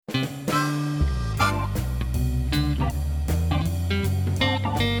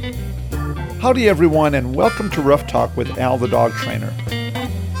Howdy everyone, and welcome to Rough Talk with Al the Dog Trainer.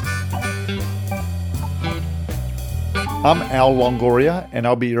 I'm Al Longoria, and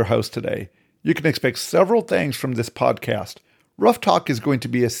I'll be your host today. You can expect several things from this podcast. Rough Talk is going to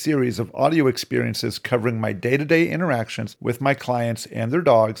be a series of audio experiences covering my day-to-day interactions with my clients and their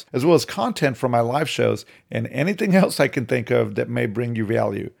dogs, as well as content from my live shows and anything else I can think of that may bring you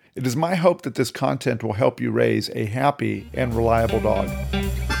value. It is my hope that this content will help you raise a happy and reliable dog.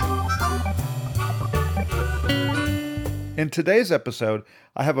 In today's episode,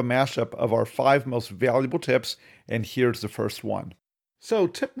 I have a mashup of our 5 most valuable tips, and here's the first one. So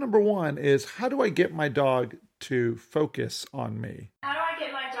tip number 1 is, how do I get my dog to focus on me? How do I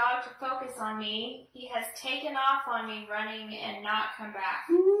get my dog to focus on me? He has taken off on me running and not come back.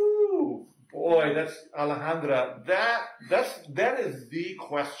 Ooh, boy, that's Alejandra. That is the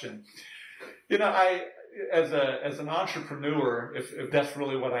question. You know, as an entrepreneur, if that's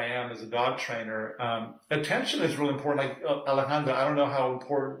really what I am as a dog trainer, attention is really important. Like Alejandra, I don't know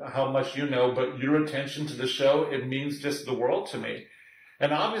how much you know, but your attention to the show, it means just the world to me.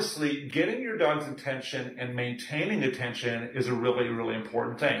 And obviously, getting your dog's attention and maintaining attention is a really, really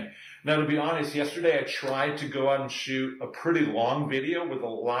important thing. Now, to be honest, yesterday I tried to go out and shoot a pretty long video with a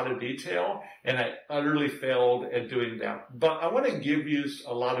lot of detail, and I utterly failed at doing that. But I want to give you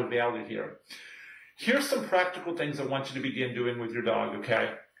a lot of value here. Here's some practical things I want you to begin doing with your dog,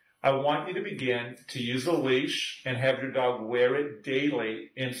 okay? I want you to begin to use a leash and have your dog wear it daily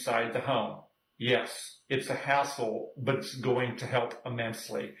inside the home. Yes, it's a hassle, but it's going to help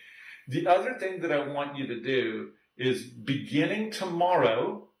immensely. The other thing that I want you to do is, beginning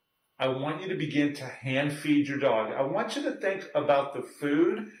tomorrow, I want you to begin to hand feed your dog. I want you to think about the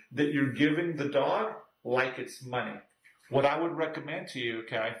food that you're giving the dog like it's money. What I would recommend to you,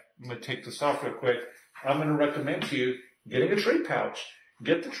 okay, I'm going to take this off real quick. I'm going to recommend to you getting a treat pouch.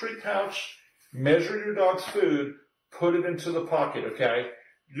 Get the treat pouch, measure your dog's food, put it into the pocket, okay?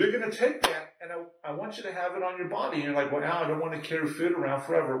 You're going to take that, and I want you to have it on your body. And you're like, well, Al, I don't want to carry food around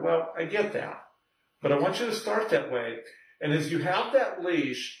forever. Well, I get that. But I want you to start that way. And as you have that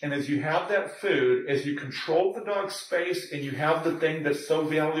leash, and as you have that food, as you control the dog's space, and you have the thing that's so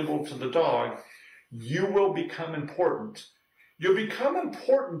valuable to the dog, you will become important. You'll become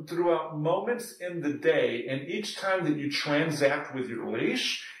important throughout moments in the day, and each time that you transact with your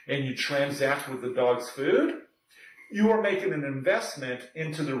leash and you transact with the dog's food, you are making an investment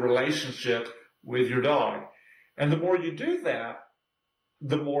into the relationship with your dog. And the more you do that,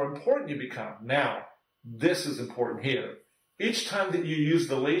 the more important you become. Now, this is important here. Each time that you use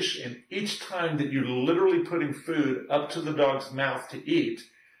the leash and each time that you're literally putting food up to the dog's mouth to eat,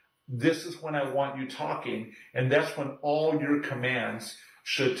 this is when I want you talking, and that's when all your commands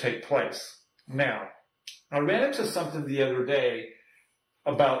should take place. Now, I ran into something the other day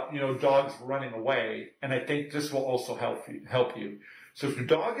about, dogs running away, and I think this will also help you. So if your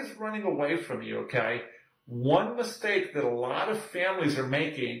dog is running away from you, okay, one mistake that a lot of families are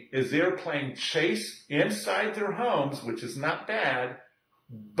making is they're playing chase inside their homes, which is not bad,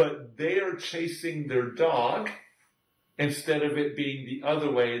 but they are chasing their dog instead of it being the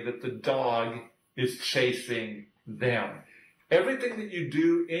other way, that the dog is chasing them. Everything that you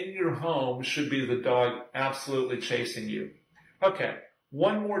do in your home should be the dog absolutely chasing you. Okay,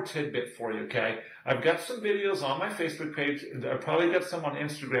 one more tidbit for you, okay? I've got some videos on my Facebook page. I've probably got some on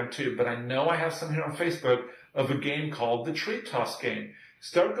Instagram too, but I know I have some here on Facebook of a game called the Treat Toss Game.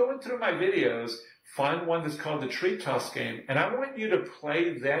 Start going through my videos, find one that's called the Treat Toss Game, and I want you to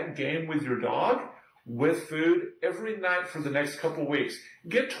play that game with your dog with food every night for the next couple weeks.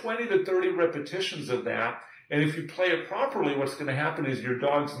 Get 20 to 30 repetitions of that, and if you play it properly, what's going to happen is your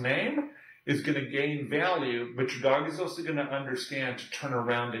dog's name is going to gain value, but your dog is also going to understand to turn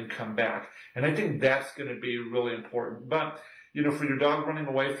around and come back. And I think that's going to be really important. But, for your dog running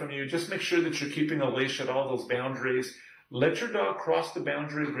away from you, just make sure that you're keeping a leash at all those boundaries. Let your dog cross the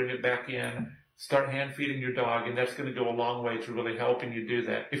boundary, bring it back in. Start hand feeding your dog, and that's going to go a long way to really helping you do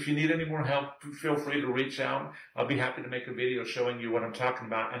that. If you need any more help, feel free to reach out. I'll be happy to make a video showing you what I'm talking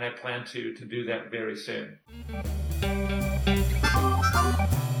about, and I plan to do that very soon.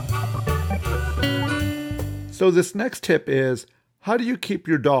 So this next tip is, how do you keep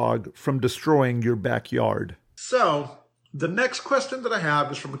your dog from destroying your backyard? So the next question that I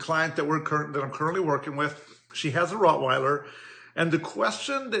have is from a client that I'm currently working with. She has a Rottweiler. And the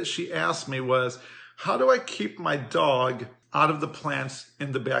question that she asked me was, how do I keep my dog out of the plants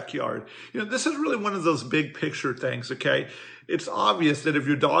in the backyard? This is really one of those big picture things, okay? It's obvious that if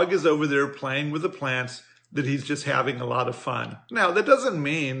your dog is over there playing with the plants, that he's just having a lot of fun. Now, that doesn't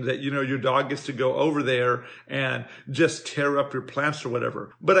mean that, your dog gets to go over there and just tear up your plants or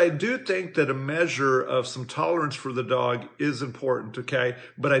whatever. But I do think that a measure of some tolerance for the dog is important, okay?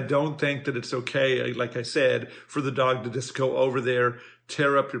 But I don't think that it's okay, like I said, for the dog to just go over there,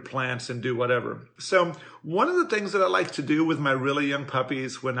 tear up your plants and do whatever. So one of the things that I like to do with my really young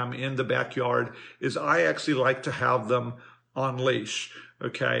puppies when I'm in the backyard is I actually like to have them on leash.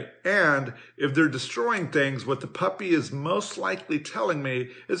 Okay. And if they're destroying things, what the puppy is most likely telling me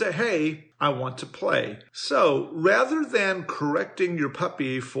is that, hey, I want to play. So rather than correcting your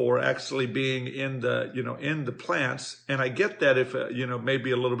puppy for actually being in the plants, and I get that if,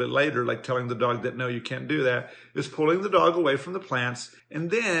 maybe a little bit later, like telling the dog that, no, you can't do that, is pulling the dog away from the plants and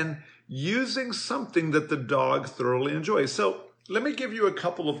then using something that the dog thoroughly enjoys. So let me give you a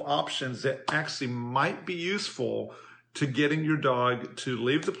couple of options that actually might be useful to getting your dog to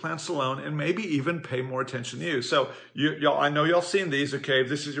leave the plants alone and maybe even pay more attention to you. So y'all, I know y'all seen these, okay? If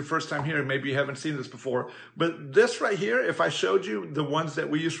this is your first time here, maybe you haven't seen this before, but this right here, if I showed you the ones that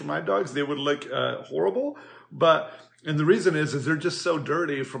we use for my dogs, they would look horrible. And the reason is they're just so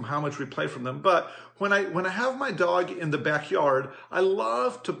dirty from how much we play from them. But when I have my dog in the backyard, I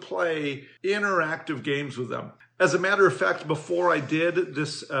love to play interactive games with them. As a matter of fact, before I started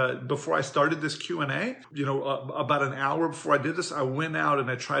this Q&A, about an hour before I did this, I went out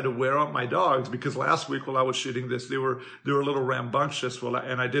and I tried to wear out my dogs because last week while I was shooting this, they were a little rambunctious,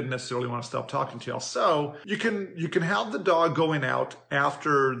 and I didn't necessarily want to stop talking to y'all. So you can have the dog going out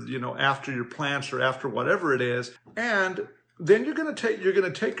after your plants or after whatever it is, and then you're going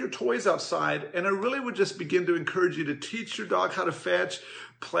to take your toys outside, and I really would just begin to encourage you to teach your dog how to fetch,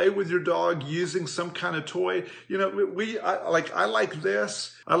 play with your dog using some kind of toy. I like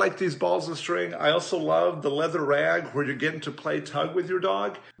this. I like these balls and string. I also love the leather rag where you're getting to play tug with your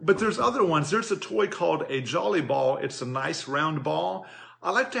dog. But there's other ones. There's a toy called a Jolly Ball. It's a nice round ball. I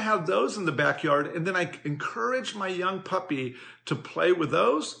like to have those in the backyard, and then I encourage my young puppy to play with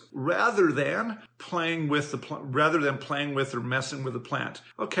those rather than playing with or messing with the plant.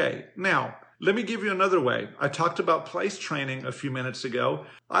 Okay, now let me give you another way. I talked about place training a few minutes ago.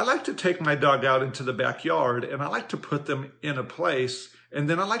 I like to take my dog out into the backyard, and I like to put them in a place, and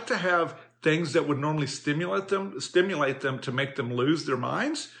then I like to have things that would normally stimulate them to make them lose their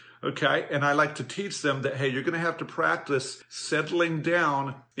minds. Okay, and I like to teach them that, hey, you're going to have to practice settling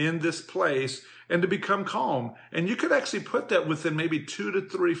down in this place and to become calm. And you could actually put that within maybe 2 to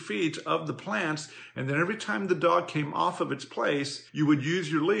 3 feet of the plants. And then every time the dog came off of its place, you would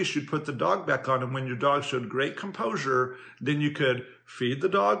use your leash. You'd put the dog back on. And when your dog showed great composure, then you could feed the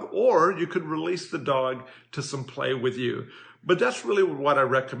dog or you could release the dog to some play with you. But that's really what I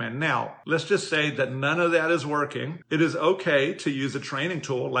recommend. Now, let's just say that none of that is working. It is okay to use a training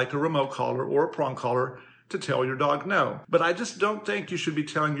tool like a remote collar or a prong collar to tell your dog no. But I just don't think you should be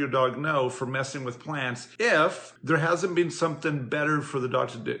telling your dog no for messing with plants if there hasn't been something better for the dog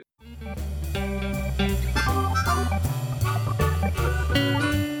to do.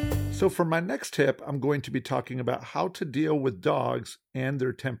 So for my next tip, I'm going to be talking about how to deal with dogs and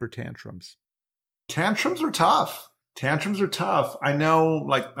their temper tantrums. Tantrums are tough. Tantrums are tough. I know,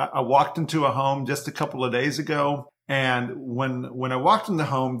 I walked into a home just a couple of days ago, and when I walked in the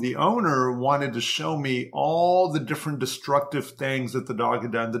home, the owner wanted to show me all the different destructive things that the dog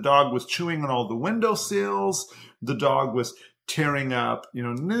had done. The dog was chewing on all the windowsills. The dog was tearing up,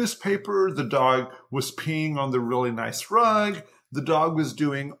 newspaper. The dog was peeing on the really nice rug. The dog was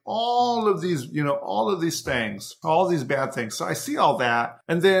doing all of these things, all these bad things. So I see all that.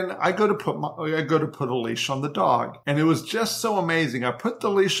 And then I go to put a leash on the dog. And it was just so amazing. I put the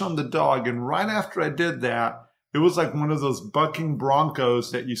leash on the dog, and right after I did that, it was like one of those bucking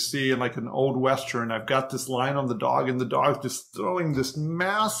broncos that you see in like an old Western. I've got this line on the dog, and the dog's just throwing this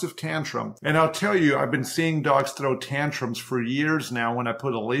massive tantrum. And I'll tell you, I've been seeing dogs throw tantrums for years now when I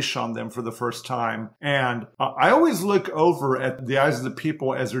put a leash on them for the first time. And I always look over at the eyes of the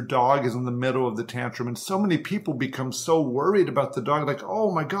people as their dog is in the middle of the tantrum. And so many people become so worried about the dog, like,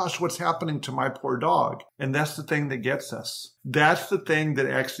 oh my gosh, what's happening to my poor dog? And that's the thing that gets us. That's the thing that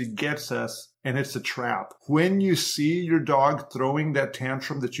actually gets us. And it's a trap. When you see your dog throwing that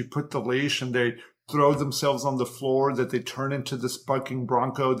tantrum, that you put the leash and they throw themselves on the floor, that they turn into this bucking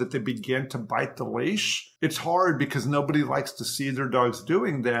bronco, that they begin to bite the leash, it's hard because nobody likes to see their dogs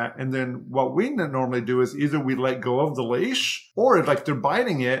doing that. And then what we normally do is either we let go of the leash, or like they're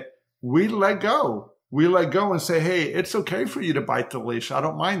biting it, we let go. We let go and say, hey, it's okay for you to bite the leash. I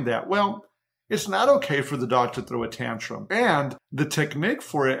don't mind that. Well, It's not okay for the dog to throw a tantrum. And the technique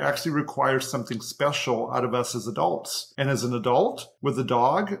for it actually requires something special out of us as adults. And as an adult, with a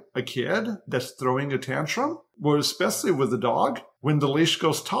dog, a kid that's throwing a tantrum, well, especially with a dog, when the leash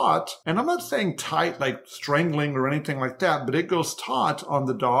goes taut, and I'm not saying tight like strangling or anything like that, but it goes taut on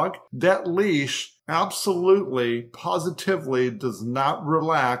the dog, that leash absolutely, positively does not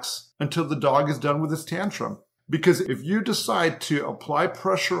relax until the dog is done with its tantrum. Because if you decide to apply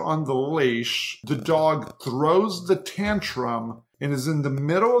pressure on the leash, the dog throws the tantrum and is in the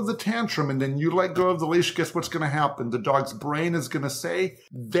middle of the tantrum, and then you let go of the leash, guess what's going to happen? The dog's brain is going to say,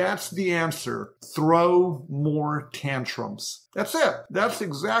 that's the answer. Throw more tantrums. That's it. That's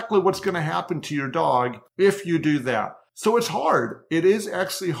exactly what's going to happen to your dog if you do that. So it's hard. It is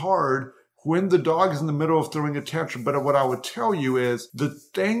actually hard when the dog is in the middle of throwing a tantrum. But what I would tell you is the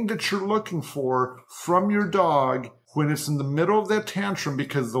thing that you're looking for from your dog when it's in the middle of that tantrum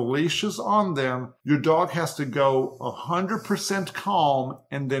because the leash is on them, your dog has to go 100% calm,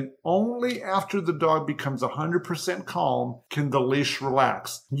 and then only after the dog becomes 100% calm can the leash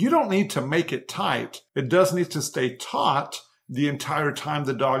relax. You don't need to make it tight. It does need to stay taut the entire time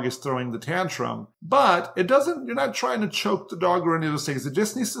the dog is throwing the tantrum. But you're not trying to choke the dog or any of those things. It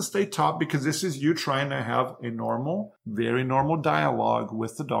just needs to stay taut because this is you trying to have a normal, very normal dialogue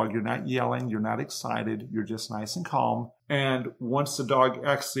with the dog. You're not yelling. You're not excited. You're just nice and calm. And once the dog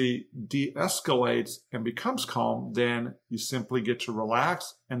actually de-escalates and becomes calm, then you simply get to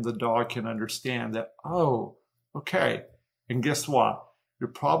relax and the dog can understand that, oh, okay. And guess what? You're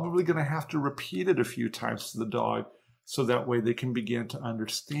probably going to have to repeat it a few times to the dog, so that way they can begin to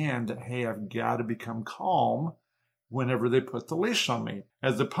understand that, hey, I've got to become calm whenever they put the leash on me,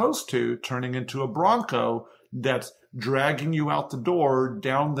 as opposed to turning into a bronco that's dragging you out the door,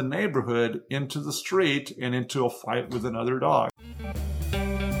 down the neighborhood, into the street, and into a fight with another dog.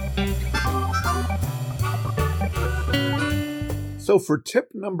 So for tip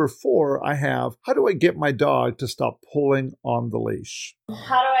number 4, I have, how do I get my dog to stop pulling on the leash?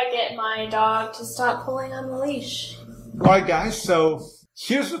 How do I get my dog to stop pulling on the leash? All right, guys, so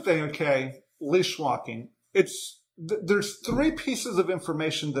here's the thing, okay? Leash walking. There's 3 pieces of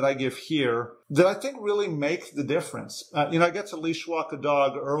information that I give here that I think really make the difference. I got to leash walk a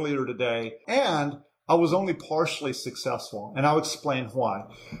dog earlier today, and I was only partially successful, and I'll explain why.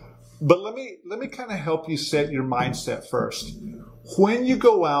 But let me kind of help you set your mindset first. When you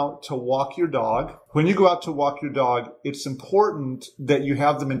go out to walk your dog, it's important that you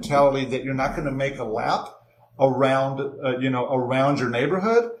have the mentality that you're not going to make a lap around your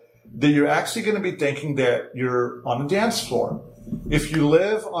neighborhood, that you're actually going to be thinking that you're on a dance floor. If you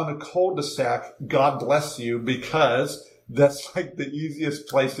live on a cul-de-sac, God bless you, because that's like the easiest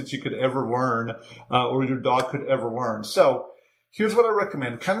place that you could ever learn, or your dog could ever learn. So here's what I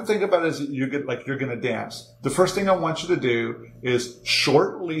recommend. Kind of think about it as you're going to dance. The first thing I want you to do is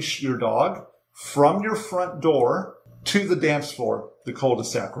short leash your dog from your front door to the dance floor, the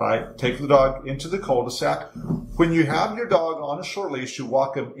cul-de-sac, right? Take the dog into the cul-de-sac. When you have your dog on a short leash, you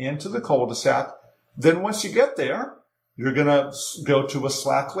walk him into the cul-de-sac. Then once you get there, you're going to go to a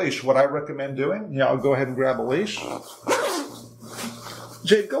slack leash. What I recommend doing, I'll go ahead and grab a leash.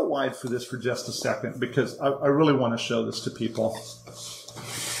 Jay, go wide for this for just a second because I really want to show this to people.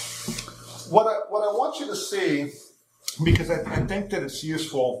 What I want you to see, because I think that it's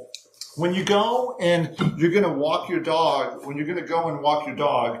useful, when you go and you're going to walk your dog,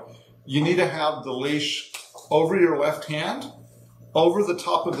 you need to have the leash over your left hand, over the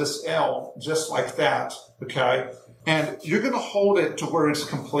top of this L, just like that, okay? And you're going to hold it to where it's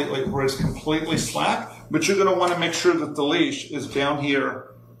completely slack, but you're going to want to make sure that the leash is down here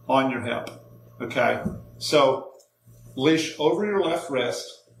on your hip, okay? So leash over your left wrist,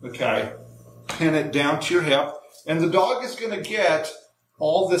 okay? Pin it down to your hip, and the dog is going to get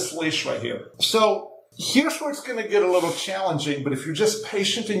all this leash right here. So here's where it's going to get a little challenging, but if you're just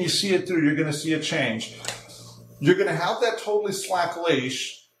patient and you see it through, you're going to see a change. You're going to have that totally slack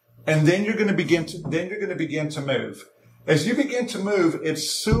leash, and then you're going to begin to move. As you begin to move, it's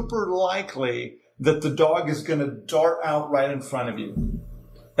super likely that the dog is going to dart out right in front of you.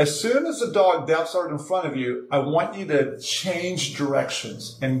 As soon as the dog darts out in front of you, I want you to change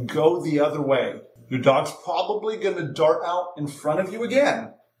directions and go the other way. Your dog's probably going to dart out in front of you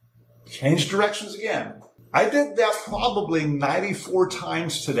again. Change directions again. I did that probably 94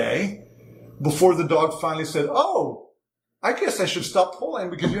 times today before the dog finally said, oh, I guess I should stop pulling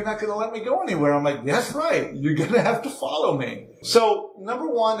because you're not going to let me go anywhere. I'm like, that's right. You're going to have to follow me. So number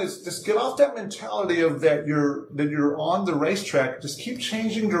one is just get off that mentality of that you're on the racetrack. Just keep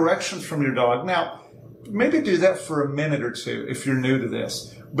changing directions from your dog. Now, maybe do that for a minute or two if you're new to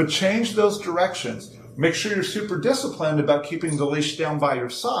this. but change those directions. Make sure you're super disciplined about keeping the leash down by your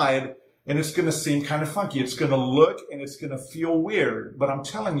side, and it's going to seem kind of funky. It's going to look and it's going to feel weird, but I'm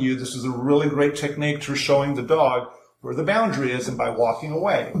telling you, this is a really great technique for showing the dog where the boundary is and by walking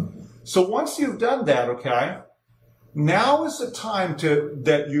away. So once you've done that, okay, now is the time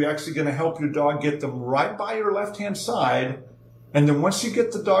that you're actually going to help your dog get them right by your left-hand side. And then once you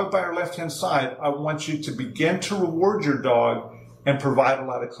get the dog by your left-hand side, I want you to begin to reward your dog and provide a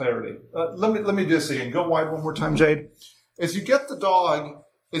lot of clarity. Let me do this again. Go wide one more time, Jade. As you get the dog,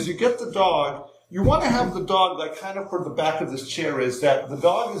 you want to have the dog like kind of where the back of this chair is, that the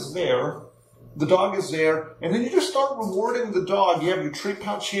dog is there. The dog is there, and then you just start rewarding the dog. You have your treat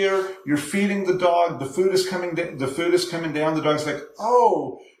pouch here. You're feeding the dog. The food is coming down. The dog's like,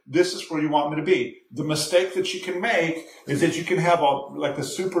 oh, this is where you want me to be. The mistake that you can make is that you can have a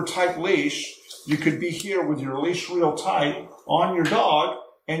super tight leash. You could be here with your leash real tight on your dog,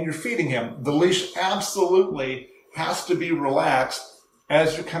 and you're feeding him. The leash absolutely has to be relaxed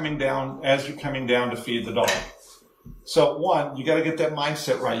as you're coming down to feed the dog. So one, you got to get that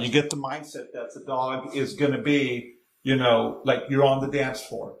mindset right. You get the mindset that the dog is going to be, like you're on the dance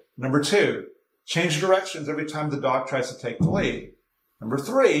floor. Number two, change directions every time the dog tries to take the lead. Number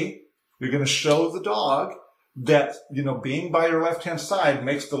three, you're going to show the dog that, being by your left-hand side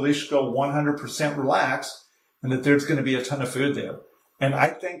makes the leash go 100% relaxed and that there's going to be a ton of food there. And I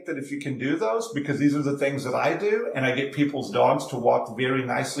think that if you can do those, because these are the things that I do, and I get people's dogs to walk very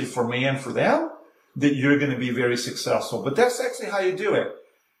nicely for me and for them, that you're going to be very successful. But that's actually how you do it.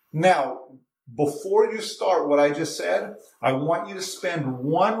 Now, before you start what I just said, I want you to spend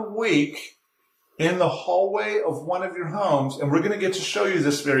 1 week in the hallway of one of your homes, and we're going to get to show you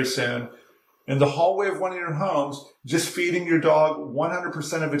this very soon, in the hallway of one of your homes, just feeding your dog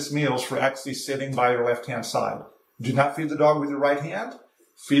 100% of its meals for actually sitting by your left-hand side. Do not feed the dog with your right hand.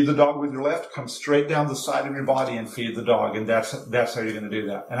 Feed the dog with your left, come straight down the side of your body and feed the dog. And that's how you're going to do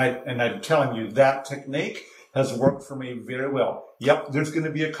that. And I'm telling you, that technique has worked for me very well. Yep, there's going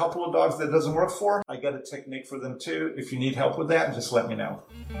to be a couple of dogs that it doesn't work for. I got a technique for them too. If you need help with that, just let me know.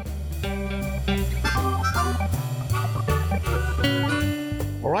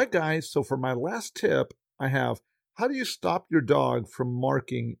 All right, guys. So for my last tip, I have, how do you stop your dog from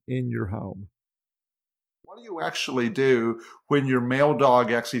marking in your home? What do you actually do when your male dog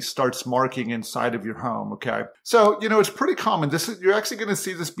actually starts marking inside of your home? Okay. So, it's pretty common. You're actually going to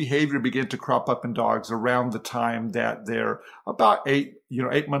see this behavior begin to crop up in dogs around the time that they're about 8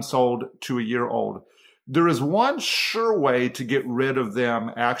 months old to a year old. There is one sure way to get rid of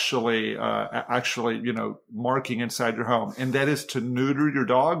them actually, marking inside your home, and that is to neuter your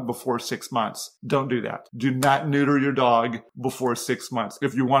dog before 6 months. Don't do that. Do not neuter your dog before 6 months.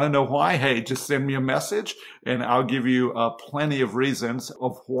 If you want to know why, hey, just send me a message and I'll give you plenty of reasons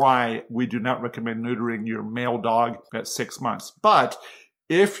of why we do not recommend neutering your male dog at 6 months. But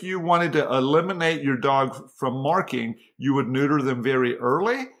if you wanted to eliminate your dog from marking, you would neuter them very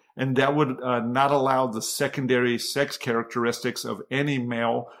early. And that would not allow the secondary sex characteristics of any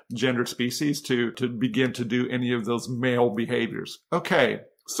male gender species to begin to do any of those male behaviors. Okay,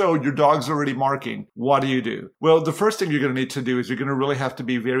 so your dog's already marking. What do you do? Well, the first thing you're going to need to do is you're going to really have to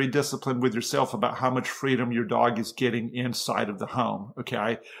be very disciplined with yourself about how much freedom your dog is getting inside of the home.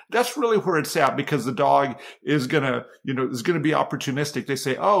 Okay, that's really where it's at, because the dog is going to, be opportunistic. They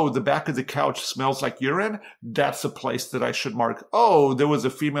say, oh, the back of the couch smells like urine. That's a place that I should mark. Oh, there was a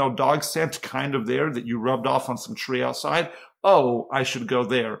female dog scent kind of there that you rubbed off on some tree outside. Oh, I should go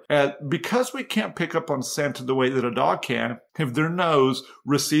there. Because we can't pick up on scent the way that a dog can, if their nose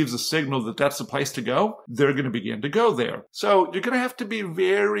receives a signal that that's the place to go, they're going to begin to go there. So you're going to have to be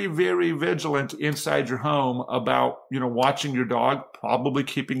very, very vigilant inside your home about, watching your dog, probably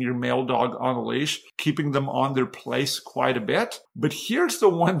keeping your male dog on a leash, keeping them on their place quite a bit. But here's the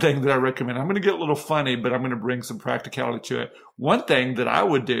one thing that I recommend. I'm going to get a little funny, but I'm going to bring some practicality to it. One thing that I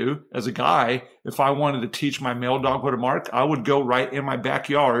would do as a guy, if I wanted to teach my male dog what to mark, I would go right in my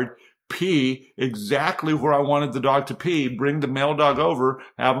backyard, pee exactly where I wanted the dog to pee, bring the male dog over,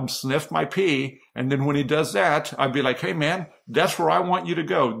 have him sniff my pee, and then when he does that, I'd be like, hey man, that's where I want you to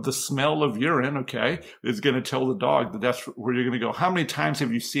go. The smell of urine, okay, is going to tell the dog that that's where you're going to go. How many times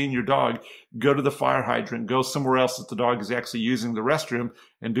have you seen your dog go to the fire hydrant, go somewhere else that the dog is actually using the restroom,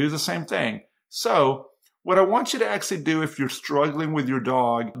 and do the same thing? So what I want you to actually do if you're struggling with your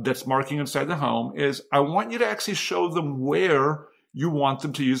dog that's marking inside the home is I want you to actually show them where you want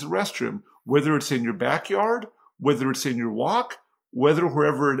them to use the restroom, whether it's in your backyard, whether it's in your walk, whether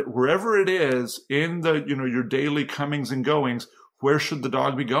wherever it is in the, your daily comings and goings, where should the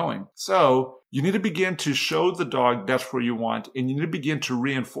dog be going? So you need to begin to show the dog that's where you want, and you need to begin to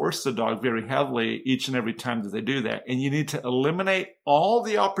reinforce the dog very heavily each and every time that they do that. And you need to eliminate all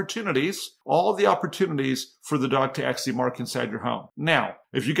the opportunities for the dog to actually mark inside your home. Now,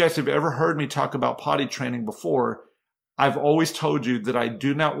 if you guys have ever heard me talk about potty training before, I've always told you that I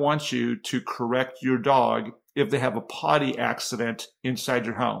do not want you to correct your dog if they have a potty accident inside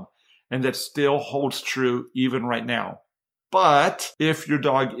your home. And that still holds true even right now. But if your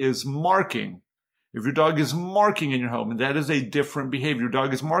dog is marking in your home, and that is a different behavior, your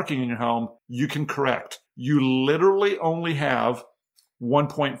dog is marking in your home, you can correct. You literally only have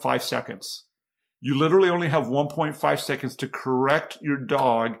 1.5 seconds. You literally only have 1.5 seconds to correct your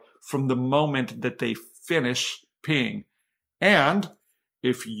dog from the moment that they finish peeing. And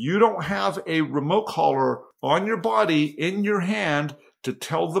if you don't have a remote collar on your body, in your hand, to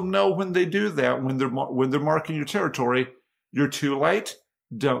tell them no when they do that, when they're marking your territory, you're too late.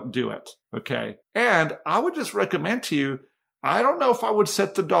 Don't do it. Okay. And I would just recommend to you, I don't know if I would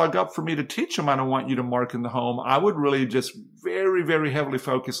set the dog up for me to teach him I don't want you to mark in the home. I would really just very, very heavily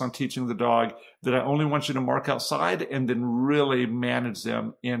focus on teaching the dog that I only want you to mark outside, and then really manage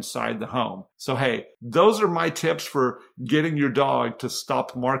them inside the home. So, hey, those are my tips for getting your dog to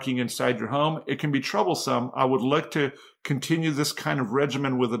stop marking inside your home. It can be troublesome. I would look to continue this kind of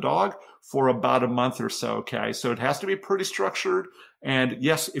regimen with a dog for about a month or so. Okay. So it has to be pretty structured. And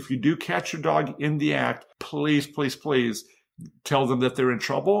yes, if you do catch your dog in the act, please, please, please tell them that they're in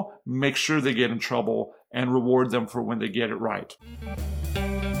trouble, make sure they get in trouble, and reward them for when they get it right.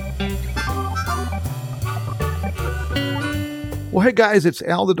 Well, hey guys, it's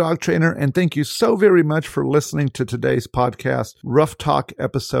Al the Dog Trainer, and thank you so very much for listening to today's podcast, Rough Talk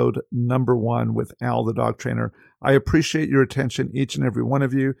episode number 1 with Al the Dog Trainer. I appreciate your attention, each and every one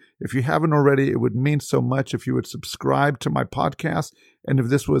of you. If you haven't already, it would mean so much if you would subscribe to my podcast. And if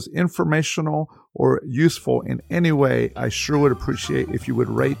this was informational or useful in any way, I sure would appreciate if you would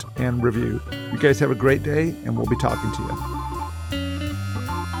rate and review. You guys have a great day, and we'll be talking to you.